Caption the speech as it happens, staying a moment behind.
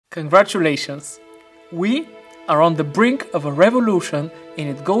Congratulations! We are on the brink of a revolution and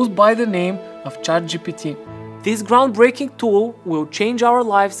it goes by the name of ChatGPT. This groundbreaking tool will change our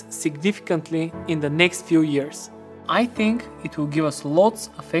lives significantly in the next few years. I think it will give us lots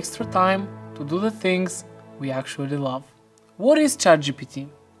of extra time to do the things we actually love. What is ChatGPT?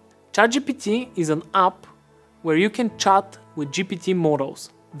 ChatGPT is an app where you can chat with GPT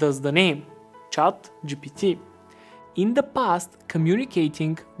models, thus the name, chat-gpt. In the past,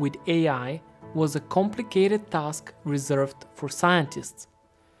 communicating with AI was a complicated task reserved for scientists.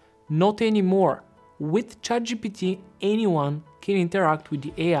 Not anymore. With ChatGPT, anyone can interact with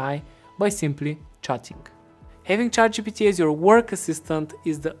the AI by simply chatting. Having ChatGPT as your work assistant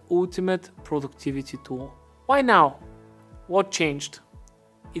is the ultimate productivity tool. Why now? What changed?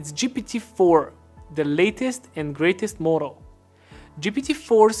 It's GPT-4, the latest and greatest model.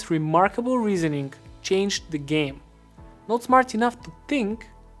 GPT-4's remarkable reasoning changed the game. Not smart enough to think,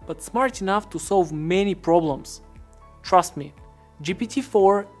 but smart enough to solve many problems. Trust me,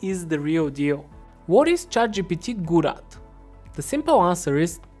 GPT-4 is the real deal. What is ChatGPT good at? The simple answer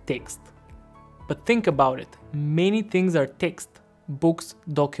is text. But think about it, many things are text: books,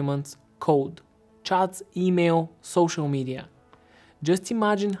 documents, code, chats, email, social media. Just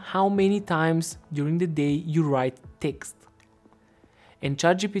imagine how many times during the day you write text. And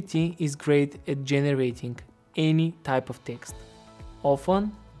ChatGPT is great at generating any type of text,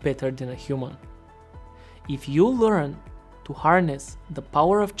 often better than a human. If you learn to harness the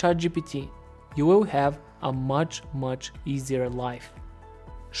power of ChatGPT, you will have a much easier life.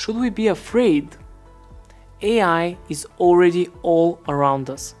 Should we be afraid? AI is already all around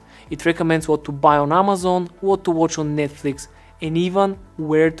us. It recommends what to buy on Amazon, what to watch on Netflix, and even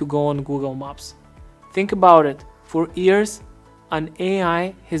where to go on Google Maps. Think about it. For years, an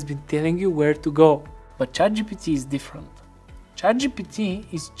AI has been telling you where to go. But ChatGPT is different. ChatGPT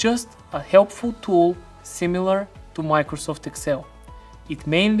is just a helpful tool similar to Microsoft Excel. It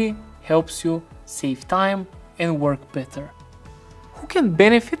mainly helps you save time and work better. Who can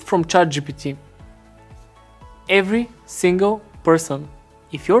benefit from ChatGPT? Every single person.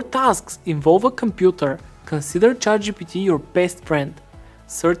 If your tasks involve a computer, consider ChatGPT your best friend.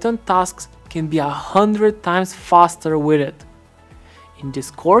 Certain tasks can be 100 times faster with it. In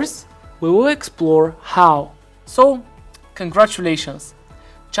this course, we will explore how. So, congratulations!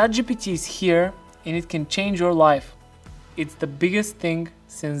 ChatGPT is here and it can change your life. It's the biggest thing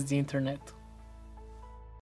since the internet.